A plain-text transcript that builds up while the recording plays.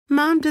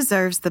Mom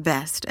deserves the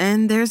best,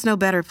 and there's no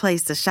better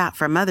place to shop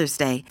for Mother's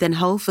Day than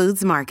Whole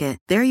Foods Market.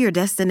 They're your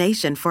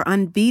destination for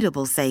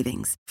unbeatable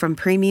savings, from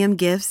premium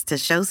gifts to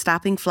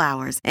show-stopping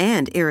flowers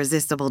and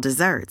irresistible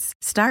desserts.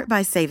 Start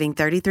by saving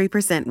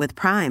 33% with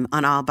Prime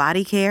on all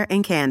body care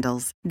and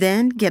candles.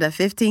 Then get a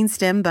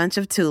 15-stem bunch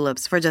of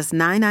tulips for just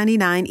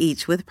 $9.99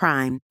 each with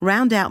Prime.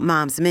 Round out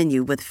Mom's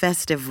menu with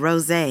festive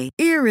rosé,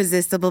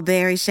 irresistible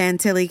berry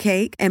chantilly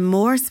cake, and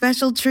more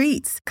special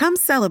treats. Come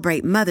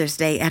celebrate Mother's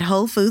Day at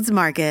Whole Foods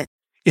Market.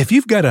 If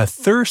you've got a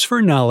thirst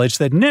for knowledge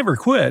that never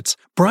quits,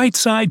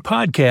 Brightside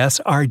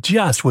Podcasts are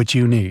just what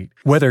you need.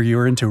 Whether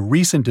you're into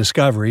recent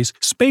discoveries,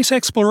 space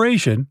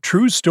exploration,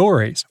 true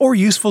stories, or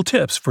useful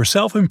tips for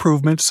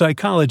self-improvement,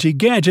 psychology,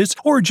 gadgets,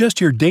 or just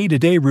your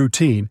day-to-day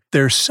routine,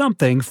 there's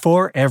something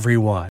for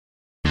everyone.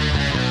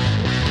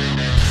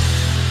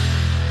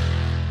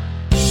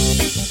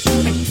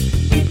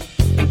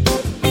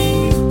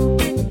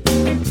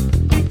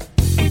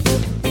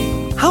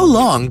 How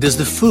long does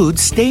the food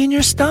stay in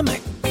your stomach?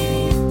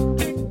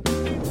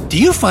 Do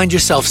you find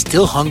yourself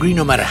still hungry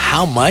no matter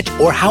how much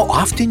or how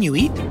often you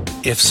eat?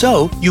 If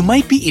so, you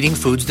might be eating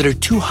foods that are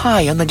too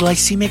high on the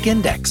glycemic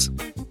index.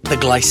 The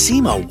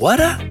glycema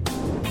whata?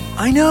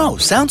 I know,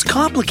 sounds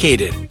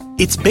complicated.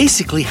 It's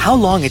basically how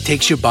long it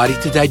takes your body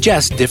to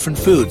digest different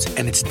foods,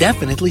 and it's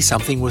definitely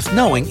something worth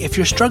knowing if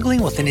you're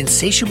struggling with an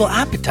insatiable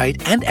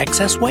appetite and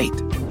excess weight.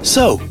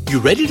 So, you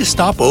ready to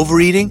stop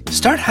overeating,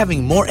 start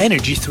having more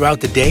energy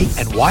throughout the day,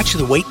 and watch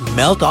the weight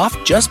melt off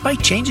just by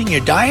changing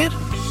your diet?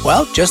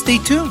 Well, just stay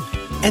tuned.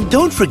 And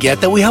don't forget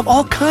that we have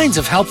all kinds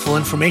of helpful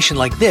information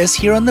like this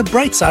here on the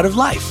Bright Side of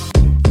Life.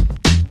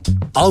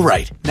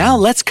 Alright, now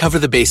let's cover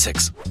the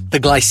basics. The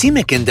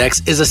glycemic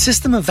index is a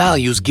system of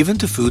values given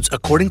to foods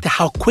according to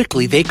how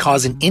quickly they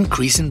cause an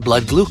increase in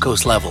blood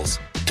glucose levels.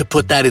 To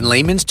put that in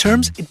layman's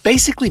terms, it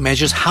basically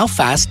measures how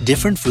fast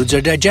different foods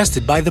are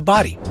digested by the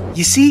body.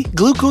 You see,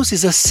 glucose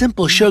is a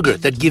simple sugar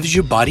that gives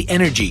your body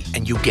energy,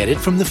 and you get it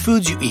from the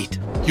foods you eat.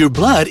 Your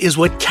blood is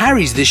what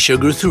carries this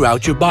sugar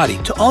throughout your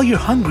body to all your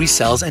hungry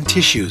cells and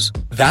tissues.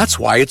 That's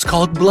why it's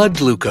called blood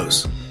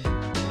glucose.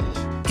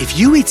 If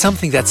you eat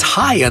something that's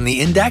high on the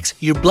index,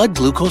 your blood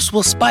glucose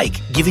will spike,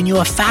 giving you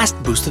a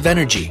fast boost of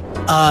energy.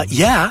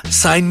 Yeah,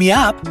 sign me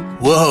up.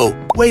 Whoa,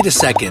 wait a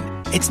second.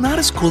 It's not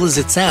as cool as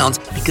it sounds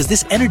because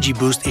this energy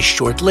boost is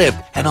short-lived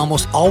and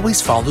almost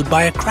always followed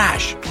by a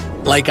crash.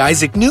 Like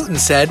Isaac Newton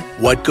said,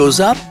 what goes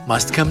up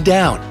must come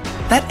down.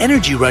 That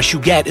energy rush you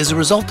get is a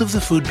result of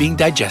the food being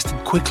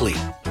digested quickly.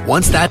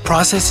 Once that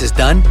process is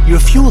done, your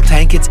fuel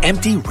tank gets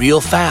empty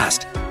real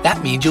fast.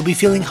 That means you'll be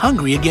feeling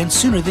hungry again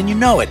sooner than you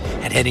know it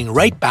and heading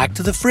right back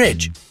to the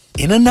fridge.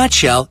 In a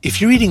nutshell, if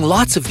you're eating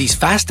lots of these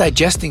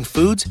fast-digesting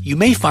foods, you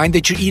may find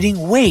that you're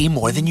eating way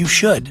more than you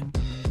should.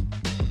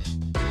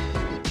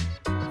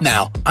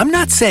 Now, I'm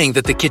not saying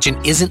that the kitchen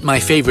isn't my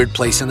favorite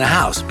place in the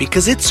house,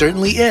 because it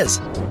certainly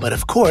is. But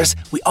of course,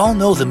 we all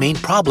know the main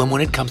problem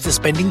when it comes to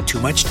spending too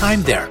much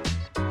time there.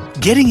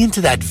 Getting into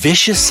that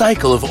vicious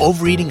cycle of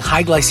overeating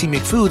high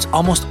glycemic foods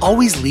almost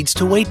always leads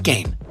to weight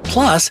gain.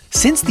 Plus,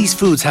 since these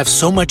foods have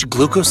so much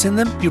glucose in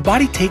them, your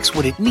body takes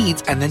what it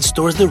needs and then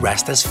stores the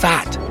rest as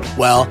fat.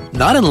 Well,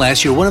 not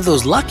unless you're one of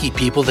those lucky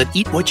people that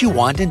eat what you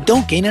want and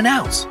don't gain an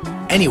ounce.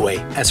 Anyway,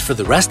 as for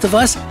the rest of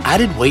us,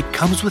 added weight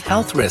comes with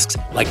health risks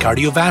like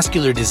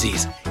cardiovascular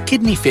disease,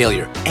 kidney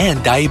failure,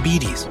 and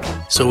diabetes.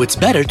 So it's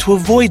better to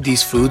avoid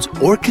these foods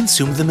or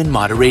consume them in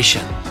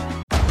moderation.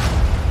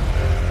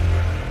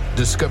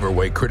 Discover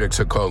why critics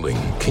are calling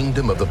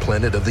Kingdom of the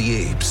Planet of the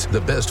Apes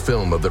the best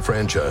film of the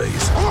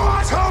franchise.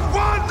 What a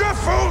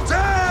wonderful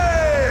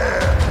day!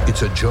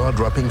 It's a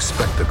jaw-dropping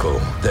spectacle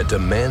that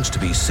demands to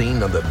be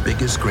seen on the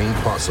biggest screen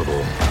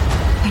possible.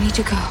 We need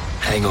to go.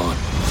 Hang on.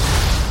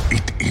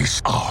 It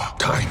is our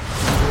time.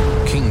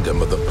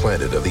 Kingdom of the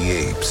Planet of the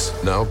Apes.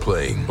 Now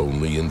playing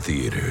only in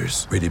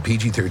theaters. Rated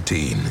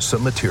PG-13.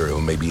 Some material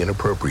may be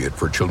inappropriate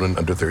for children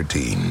under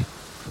 13.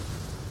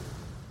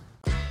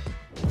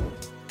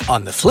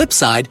 On the flip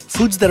side,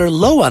 foods that are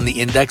low on the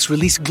index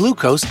release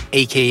glucose,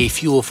 aka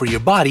fuel for your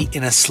body,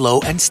 in a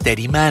slow and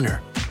steady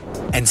manner.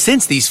 And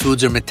since these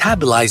foods are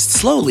metabolized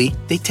slowly,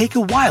 they take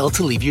a while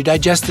to leave your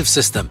digestive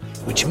system,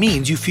 which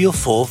means you feel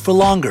full for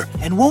longer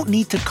and won't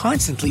need to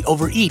constantly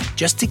overeat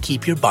just to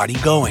keep your body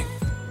going.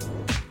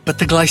 But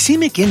the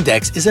glycemic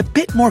index is a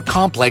bit more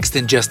complex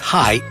than just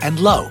high and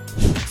low.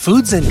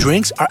 Foods and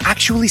drinks are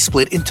actually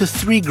split into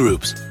 3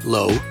 groups: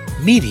 low,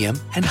 medium,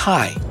 and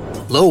high.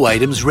 Low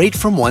items rate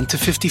from 1 to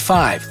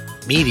 55,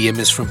 medium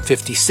is from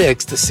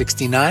 56 to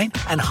 69,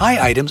 and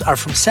high items are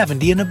from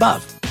 70 and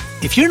above.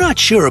 If you're not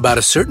sure about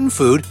a certain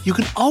food, you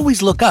can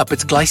always look up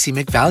its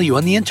glycemic value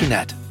on the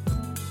internet.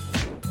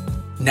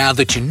 Now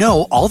that you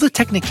know all the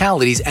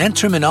technicalities and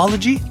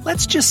terminology,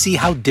 let's just see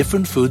how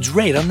different foods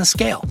rate on the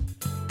scale.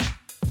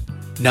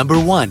 Number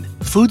 1.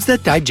 Foods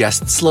that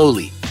digest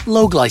slowly,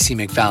 low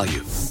glycemic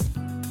value.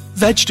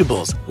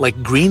 Vegetables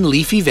like green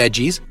leafy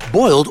veggies,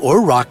 boiled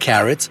or raw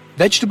carrots,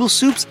 vegetable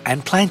soups,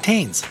 and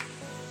plantains.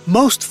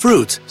 Most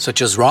fruits,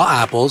 such as raw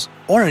apples,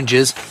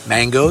 oranges,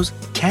 mangoes,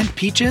 canned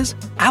peaches,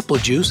 apple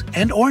juice,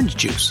 and orange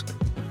juice.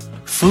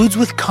 Foods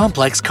with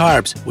complex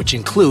carbs, which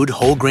include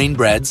whole grain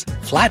breads,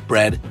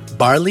 flatbread,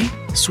 barley,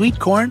 sweet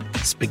corn,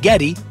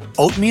 spaghetti,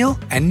 oatmeal,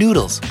 and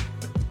noodles.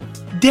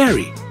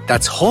 Dairy,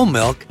 that's whole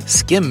milk,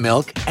 skim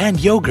milk, and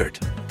yogurt.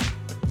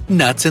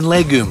 Nuts and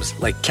legumes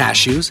like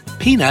cashews,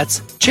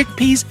 peanuts,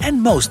 chickpeas,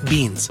 and most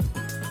beans.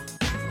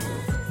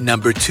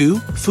 Number 2,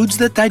 foods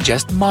that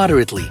digest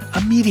moderately,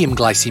 a medium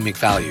glycemic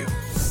value.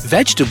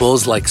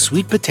 Vegetables like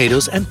sweet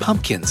potatoes and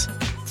pumpkins.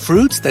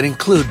 Fruits that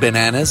include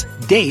bananas,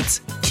 dates,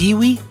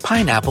 kiwi,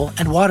 pineapple,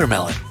 and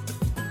watermelon.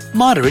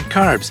 Moderate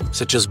carbs,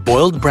 such as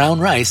boiled brown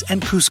rice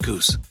and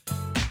couscous.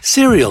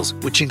 Cereals,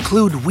 which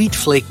include wheat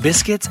flake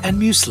biscuits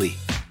and muesli.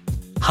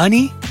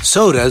 Honey,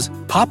 sodas,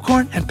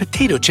 popcorn, and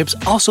potato chips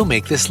also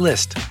make this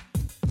list.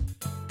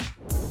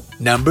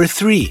 Number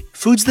 3,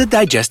 foods that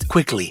digest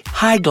quickly,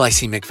 high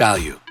glycemic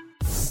value.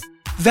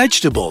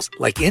 Vegetables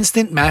like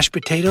instant mashed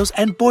potatoes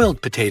and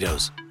boiled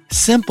potatoes.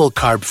 Simple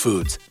carb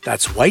foods,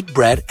 that's white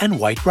bread and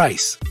white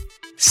rice.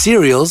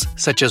 Cereals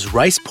such as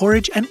rice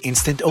porridge and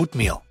instant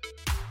oatmeal.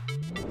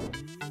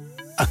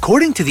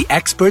 According to the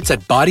experts at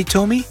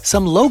Bodytomy,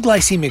 some low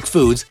glycemic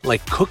foods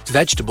like cooked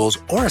vegetables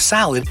or a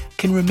salad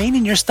can remain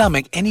in your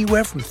stomach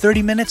anywhere from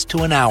 30 minutes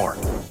to an hour.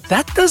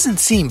 That doesn't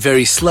seem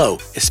very slow,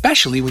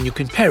 especially when you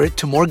compare it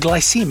to more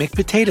glycemic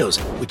potatoes,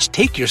 which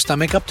take your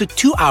stomach up to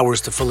 2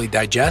 hours to fully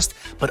digest,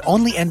 but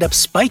only end up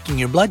spiking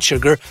your blood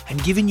sugar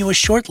and giving you a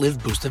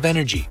short-lived boost of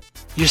energy.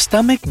 Your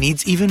stomach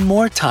needs even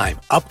more time,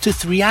 up to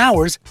 3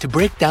 hours, to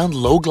break down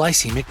low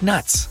glycemic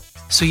nuts.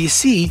 So you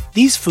see,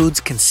 these foods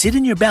can sit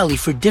in your belly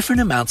for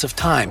different amounts of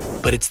time,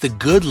 but it's the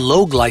good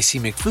low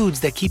glycemic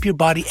foods that keep your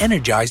body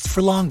energized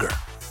for longer.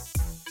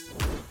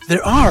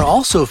 There are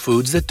also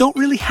foods that don't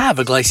really have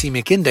a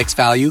glycemic index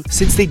value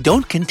since they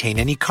don't contain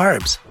any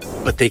carbs,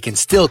 but they can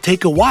still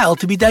take a while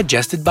to be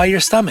digested by your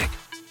stomach.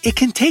 It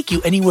can take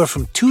you anywhere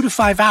from 2 to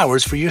 5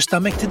 hours for your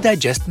stomach to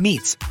digest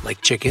meats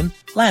like chicken,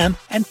 lamb,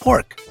 and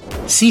pork.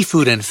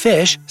 Seafood and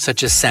fish,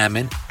 such as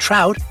salmon,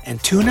 trout,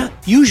 and tuna,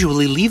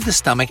 usually leave the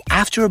stomach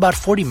after about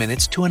 40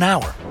 minutes to an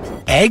hour.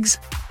 Eggs,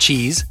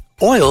 cheese,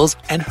 oils,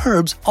 and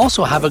herbs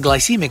also have a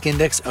glycemic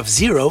index of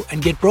 0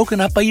 and get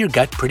broken up by your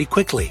gut pretty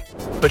quickly.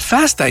 But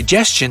fast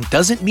digestion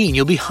doesn't mean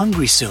you'll be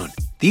hungry soon.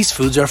 These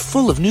foods are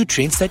full of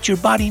nutrients that your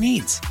body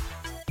needs.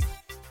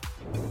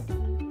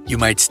 You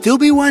might still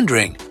be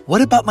wondering,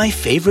 what about my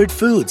favorite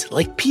foods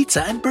like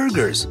pizza and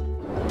burgers?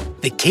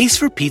 The case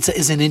for pizza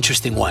is an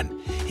interesting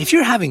one. If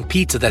you're having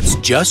pizza that's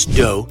just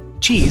dough,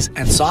 cheese,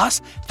 and sauce,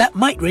 that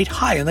might rate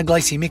high on the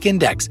glycemic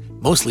index,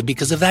 mostly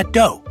because of that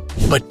dough.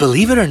 But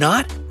believe it or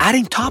not,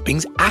 adding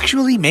toppings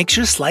actually makes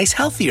your slice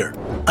healthier.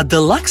 A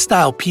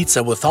deluxe-style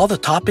pizza with all the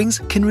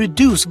toppings can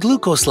reduce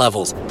glucose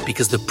levels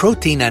because the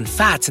protein and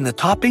fats in the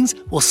toppings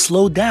will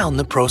slow down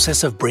the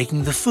process of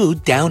breaking the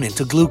food down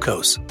into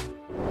glucose.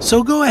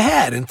 So go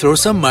ahead and throw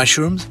some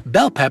mushrooms,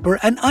 bell pepper,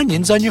 and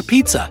onions on your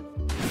pizza.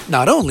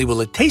 Not only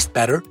will it taste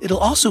better, it'll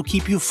also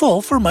keep you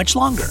full for much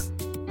longer.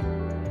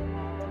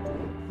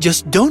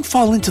 Just don't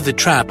fall into the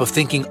trap of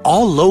thinking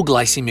all low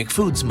glycemic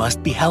foods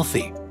must be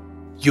healthy.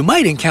 You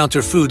might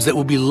encounter foods that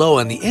will be low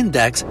on the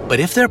index, but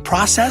if they're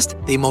processed,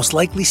 they most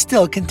likely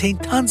still contain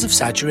tons of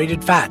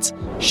saturated fats,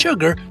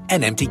 sugar,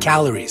 and empty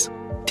calories.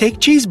 Take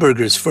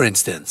cheeseburgers, for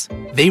instance.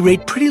 They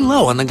rate pretty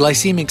low on the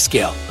glycemic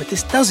scale, but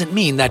this doesn't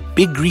mean that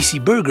big greasy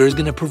burger is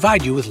going to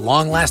provide you with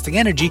long-lasting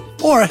energy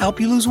or help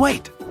you lose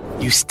weight.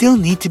 You still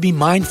need to be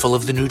mindful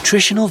of the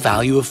nutritional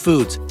value of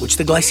foods, which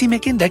the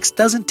glycemic index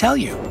doesn't tell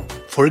you.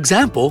 For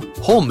example,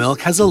 whole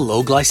milk has a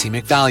low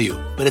glycemic value,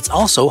 but it's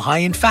also high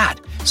in fat,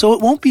 so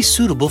it won't be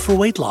suitable for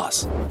weight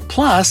loss.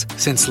 Plus,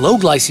 since low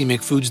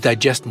glycemic foods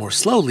digest more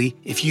slowly,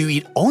 if you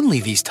eat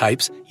only these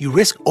types, you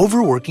risk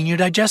overworking your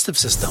digestive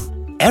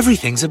system.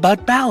 Everything's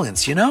about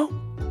balance, you know?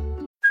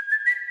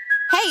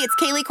 Hey, it's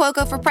Kaylee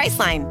Cuoco for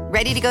Priceline.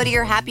 Ready to go to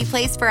your happy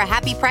place for a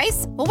happy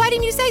price? Well, why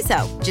didn't you say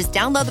so? Just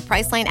download the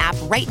Priceline app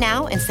right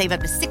now and save up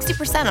to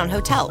 60% on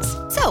hotels.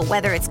 So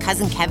whether it's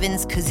Cousin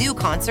Kevin's Kazoo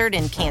Concert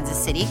in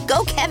Kansas City,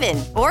 go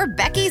Kevin, or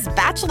Becky's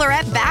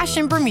Bachelorette Bash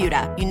in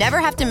Bermuda, you never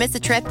have to miss a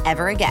trip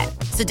ever again.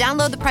 So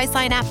download the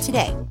Priceline app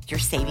today. Your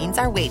savings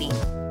are waiting.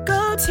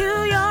 Go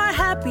to your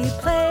happy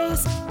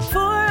place for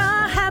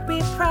a happy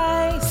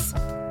price.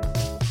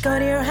 Go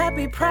to your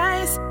happy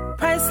price,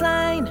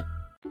 Priceline.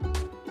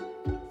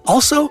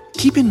 Also,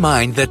 keep in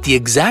mind that the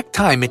exact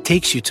time it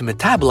takes you to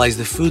metabolize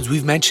the foods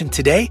we've mentioned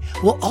today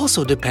will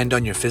also depend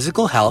on your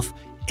physical health,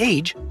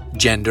 age,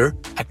 gender,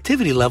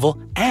 activity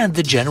level, and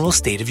the general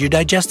state of your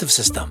digestive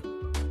system.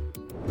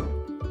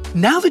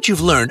 Now that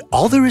you've learned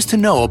all there is to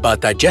know about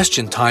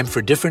digestion time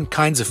for different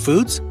kinds of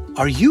foods,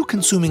 are you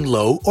consuming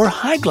low or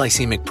high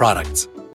glycemic products?